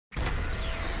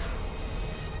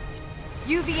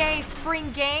UVA spring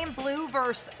game, blue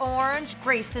versus orange.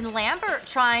 Greyson Lambert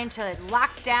trying to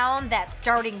lock down that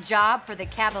starting job for the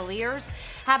Cavaliers.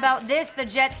 How about this? The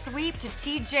Jets sweep to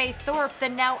TJ Thorpe, the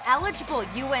now eligible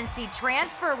UNC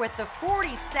transfer with the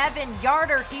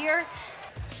 47-yarder here.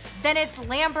 Then it's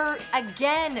Lambert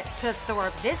again to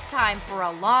Thorpe, this time for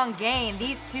a long gain.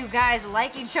 These two guys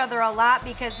like each other a lot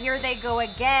because here they go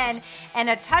again, and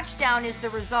a touchdown is the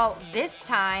result this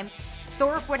time.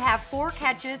 Thorpe would have 4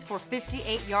 catches for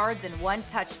 58 yards and 1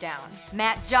 touchdown.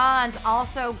 Matt Johns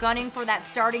also gunning for that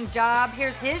starting job.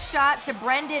 Here's his shot to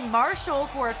Brendan Marshall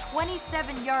for a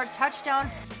 27-yard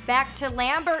touchdown. Back to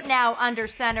Lambert now under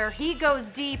center. He goes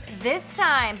deep this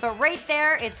time, but right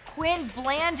there it's Quinn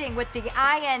Blanding with the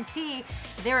INT.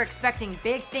 They're expecting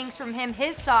big things from him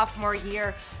his sophomore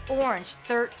year. Orange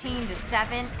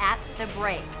 13-7 at the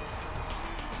break.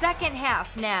 Second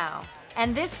half now.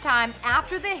 And this time,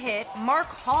 after the hit, Mark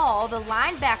Hall, the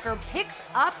linebacker, picks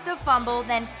up the fumble,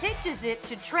 then pitches it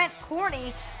to Trent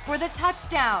Corney for the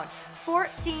touchdown.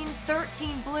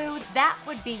 14-13 blue, that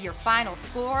would be your final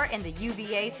score in the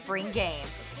UVA spring game.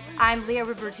 I'm Leah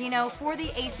Rubertino for the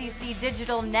ACC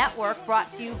Digital Network,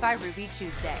 brought to you by Ruby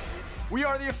Tuesday. We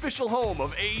are the official home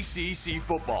of ACC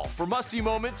football. For must-see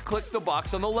moments, click the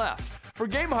box on the left. For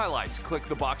game highlights, click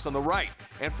the box on the right.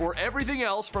 And for everything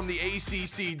else from the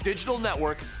ACC Digital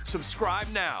Network, subscribe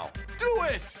now. Do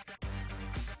it!